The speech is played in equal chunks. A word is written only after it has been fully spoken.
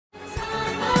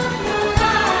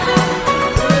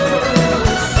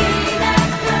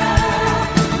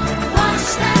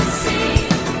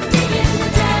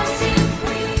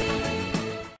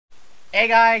Hey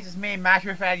guys, it's me,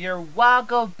 Max&RubyFan here.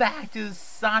 Welcome back to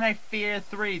Sonic Fear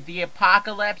 3, The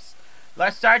Apocalypse.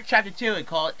 Let's start Chapter 2,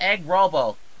 called Egg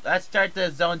Robo. Let's start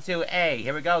the Zone 2A.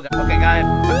 Here we go. Okay guys,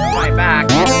 I'm right back.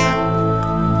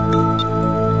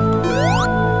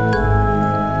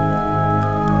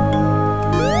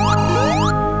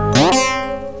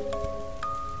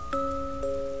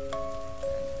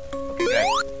 Okay, good.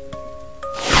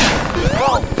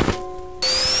 Whoa!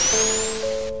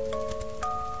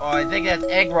 Oh, I think that's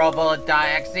Egg Robo.exe.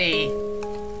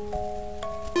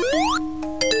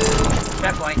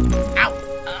 Checkpoint. Ow!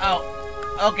 Oh.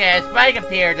 Okay, a spike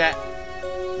appeared.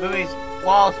 Movie's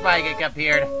wall spike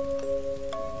appeared.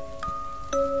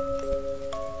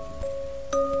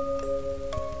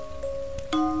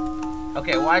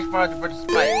 Okay, watch for the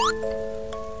spike.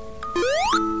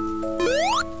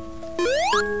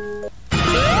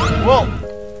 Whoa!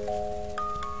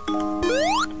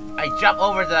 I jump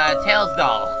over the Tails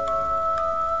doll.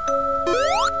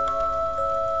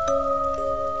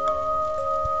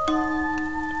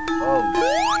 Oh,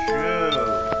 shoot.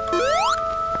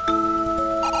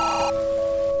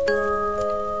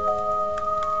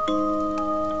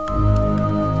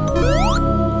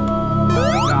 Oh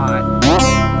my god.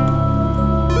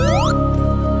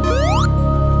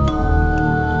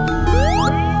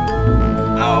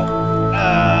 Oh.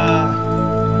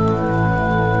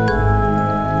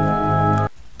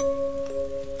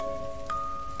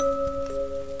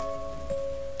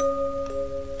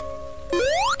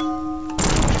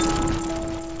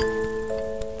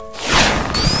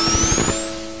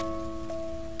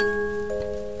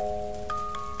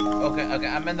 Okay,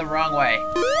 I'm in the wrong way.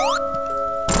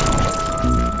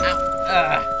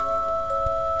 Ow,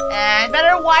 and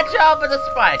better watch out for the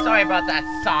spike. Sorry about that,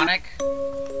 Sonic.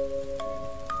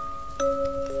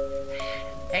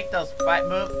 Take those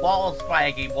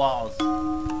spiky walls.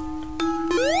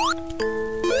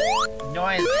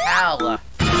 Annoying as hell.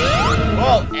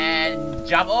 Whoa, and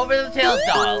jump over the Tails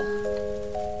doll.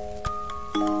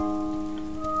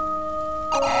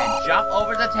 And jump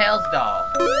over the Tails doll.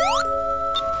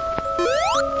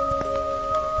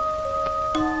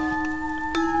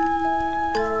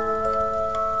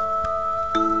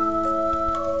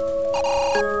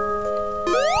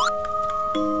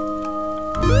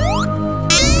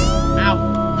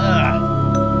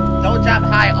 Don't jump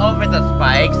high over the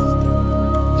spikes.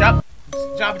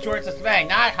 Jump towards the spike,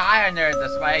 not higher under the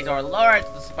spikes or lower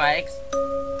the spikes.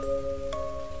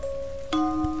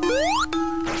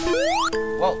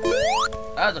 Whoa,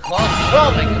 that was a close.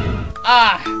 Oh my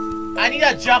god. I need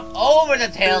to jump over the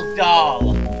Tails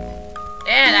doll.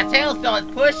 And that Tails doll is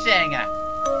pushing.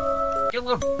 You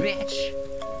little bitch.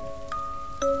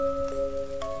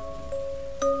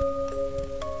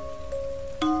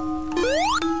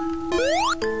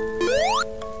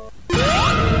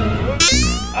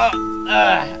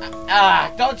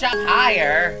 Don't jump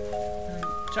higher.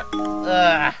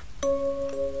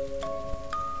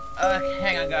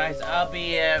 Hang on, guys.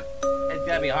 It's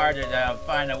gonna be harder to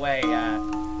find a way,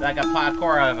 like a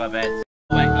parkour of it.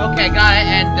 Okay, got it.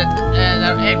 And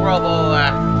the Egg Robo,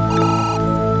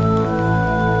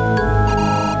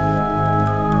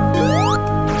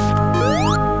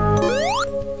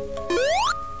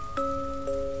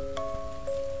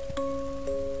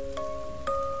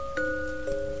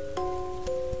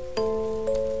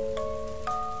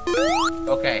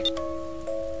 okay.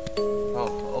 Oh,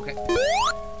 okay.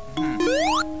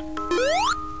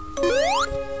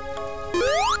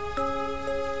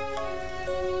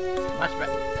 Much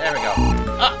better. There we go.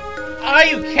 Are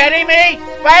you kidding me?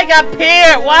 Spike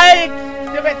appear! Why are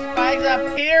stupid spikes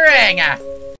appearing?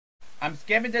 I'm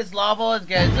skipping this level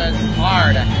because it's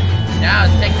hard. Now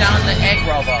let's take down the Egg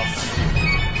Robo.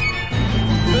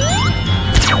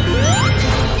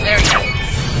 There you go.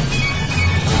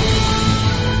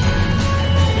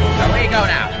 So where you go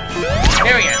now?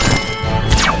 Here he is.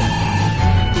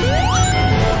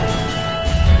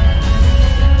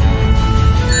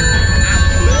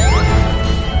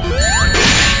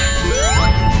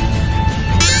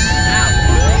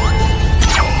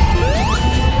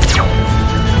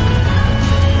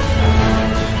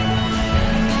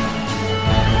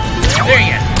 There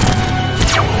he is.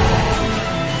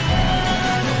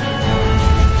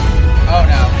 Oh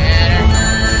no, and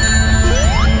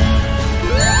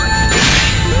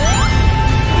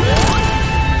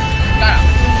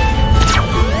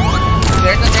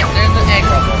there's the Egg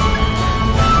Robo.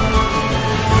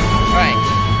 Right.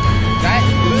 Right?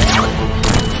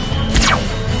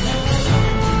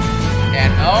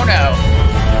 And oh no.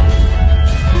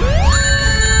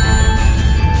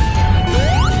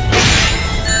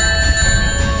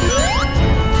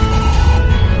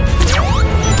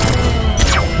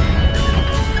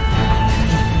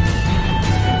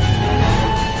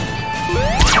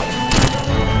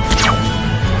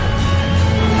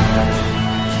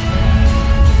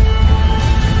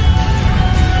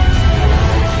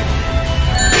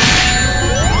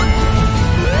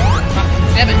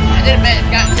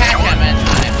 got catch him in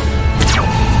time.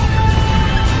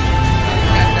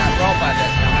 Got that robot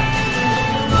this time.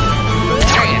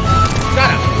 There he is.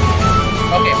 Got him.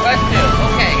 Okay, let's do.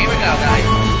 Okay, here we go, guys.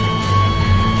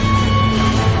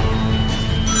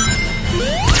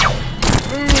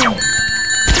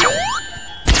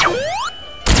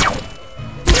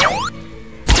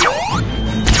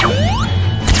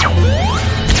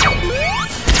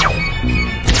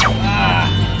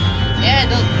 Yeah,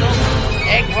 those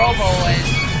egg Robo and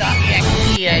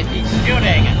 .exe he's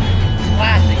shooting.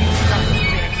 Blasting.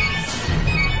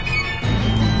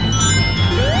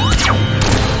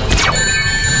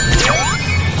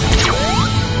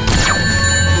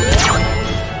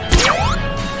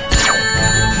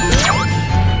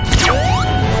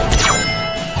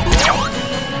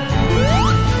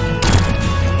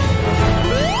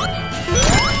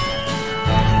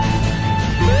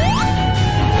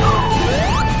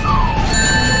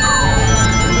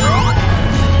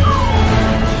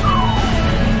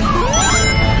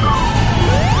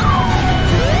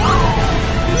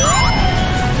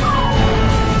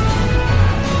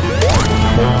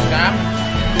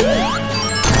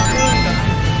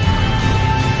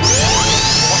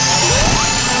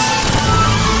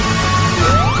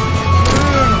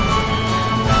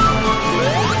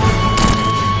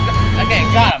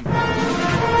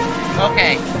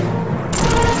 Okay.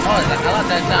 Oh, I love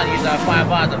that sound. Use our fire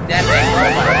bars of death. I'm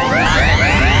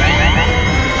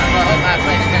gonna hope I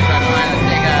play the game. I'm going to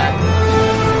take a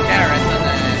terrorist on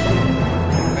the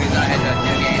reason I hit the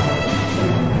 2 game.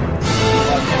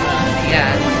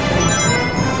 Yeah.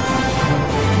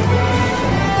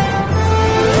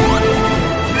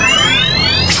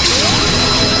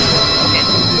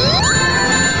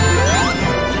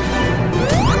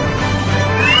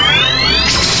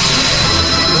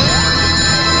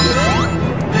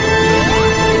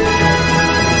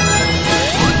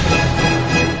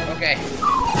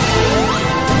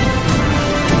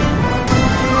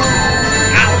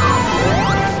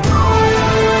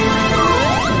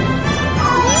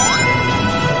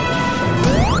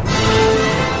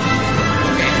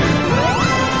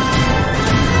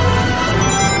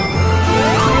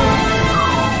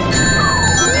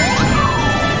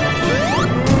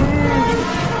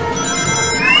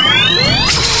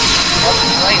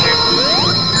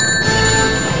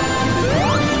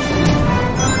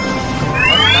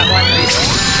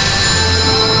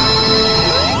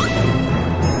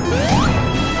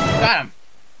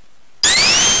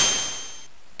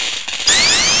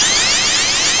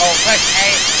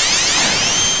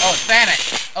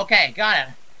 Okay, got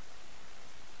him.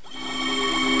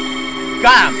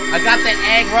 Got him! I got the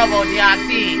egg Robo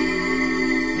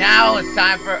DRC. Now it's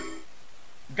time for...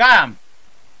 Got him!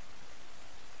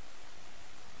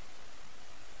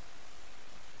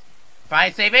 If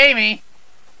I save Amy...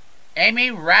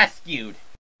 Amy rescued.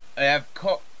 And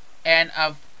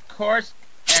of course,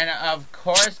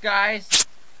 guys,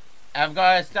 I'm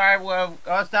gonna start with...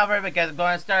 I'll stop right because I'm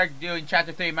gonna start doing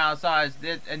Chapter 3 Metal Saws,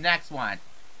 the next one.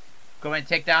 Going to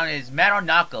take down his Metal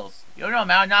Knuckles. You don't know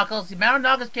Metal Knuckles? Metal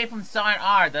Knuckles came from Sonic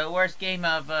R, the worst game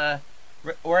of,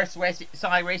 worst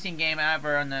Sonic racing game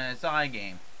ever on the Sonic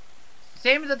game.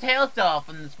 Same as the Tails doll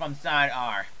from Sonic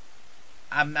R.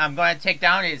 I'm going to take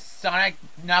down his Sonic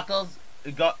Knuckles.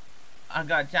 I'm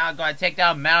going to take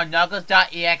down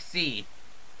MetalKnuckles.exe.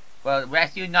 Well,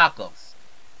 rescue Knuckles.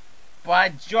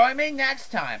 But join me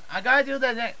next time. I gotta do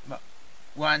the next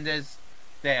one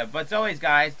there. But as always,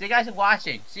 guys, thank you guys for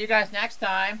watching. See you guys next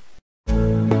time.